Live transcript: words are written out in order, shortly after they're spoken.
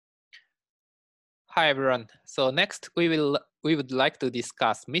Hi everyone. So next we would like to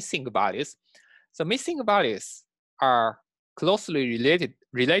discuss missing values. So missing values are closely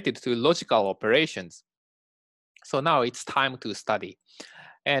related to logical operations. So now it's time to study.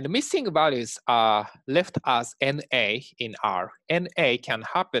 And missing values are left as NA in R. NA can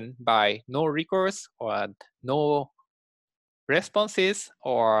happen by no recurse or no responses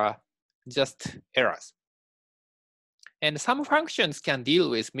or just errors. And some functions can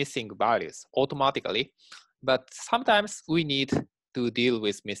deal with missing values automatically, but sometimes we need to deal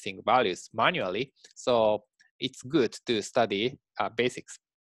with missing values manually. So it's good to study basics.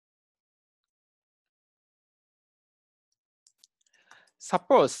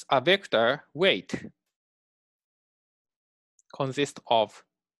 Suppose a vector weight consists of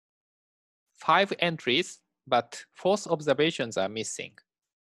 5 entries, but false observations are missing.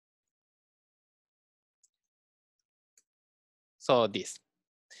 So this.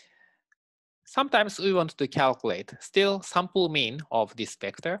 Sometimes we want to calculate still sample mean of this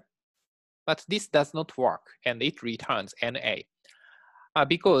vector, but this does not work and it returns NA.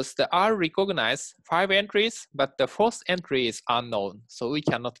 Because the R recognizes 5 entries, but the fourth entry is unknown, so we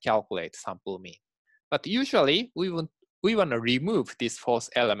cannot calculate sample mean. But usually, we want to remove this fourth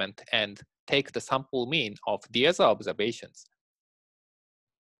element and take the sample mean of the other observations.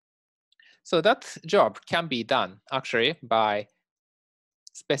 So that job can be done actually by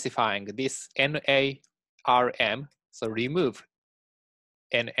specifying this NARM, so remove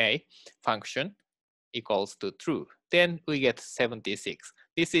NA function equals to true. Then we get 76.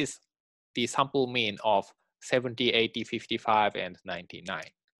 This is the sample mean of 70, 80, 55, and 99.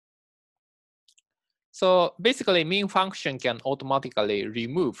 So basically, mean function can automatically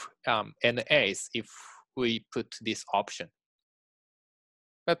remove NAs if we put this option.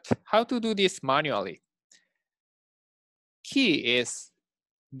 But how to do this manually? Key is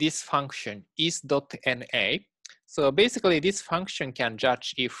this function is.na. So basically, this function can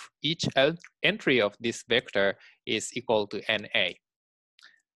judge if each entry of this vector is equal to NA.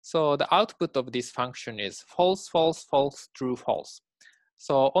 So the output of this function is false, false, false, true, false.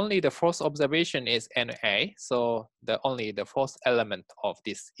 So only the first observation is NA. So only the first element of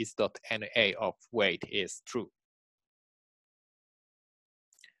this is.NA of weight is true.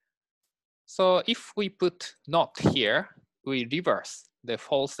 So if we put not here, we reverse the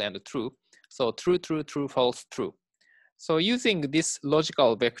false and true. So true, true, true, false, true. So using this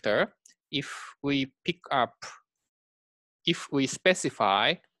logical vector, if we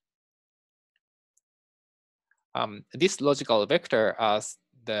specify this logical vector as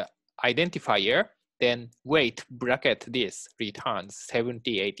the identifier, then weight bracket this returns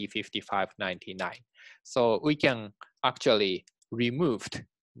 70, 80, 55, 99. So we can actually remove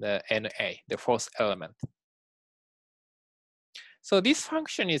the NA, the fourth element. So this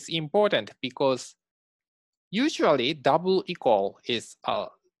function is important because usually double equal is a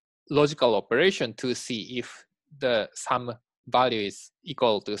logical operation to see if some value is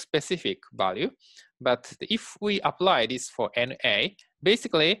equal to specific value. But if we apply this for NA,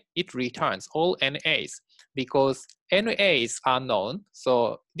 basically it returns all NAs because NA is unknown.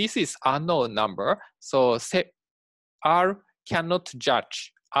 So this is unknown number. So R cannot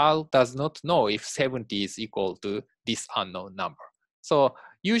judge. R does not know if 70 is equal to this unknown number. So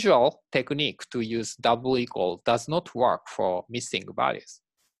usual technique to use double equal does not work for missing values.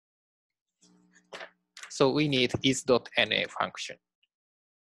 So we need is.na function.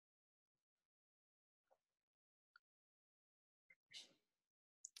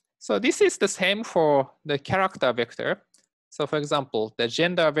 So this is the same for the character vector. So for example, the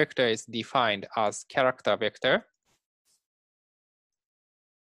gender vector is defined as character vector.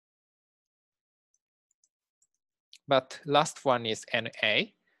 But last one is NA.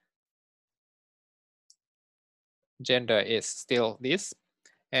 Gender is still this.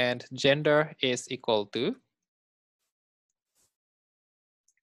 And gender is equal to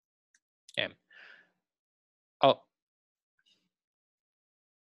M. Oh.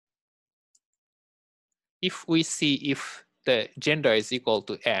 If we see if the gender is equal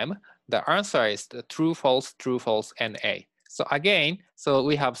to M, the answer is the true, false, NA. So again, so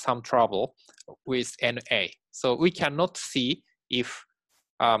we have some trouble with NA. So we cannot see if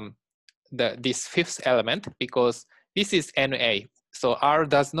this fifth element because this is NA. So R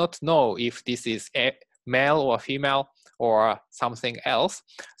does not know if this is a male or female or something else.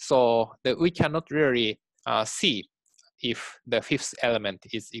 So we cannot really see if the fifth element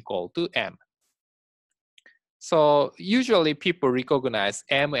is equal to M. So usually people recognize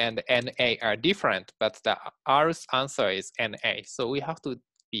M and NA are different, but the R's answer is NA. So we have to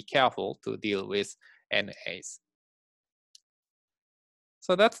be careful to deal with NAs.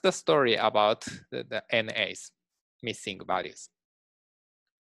 So that's the story about the NAs, missing values.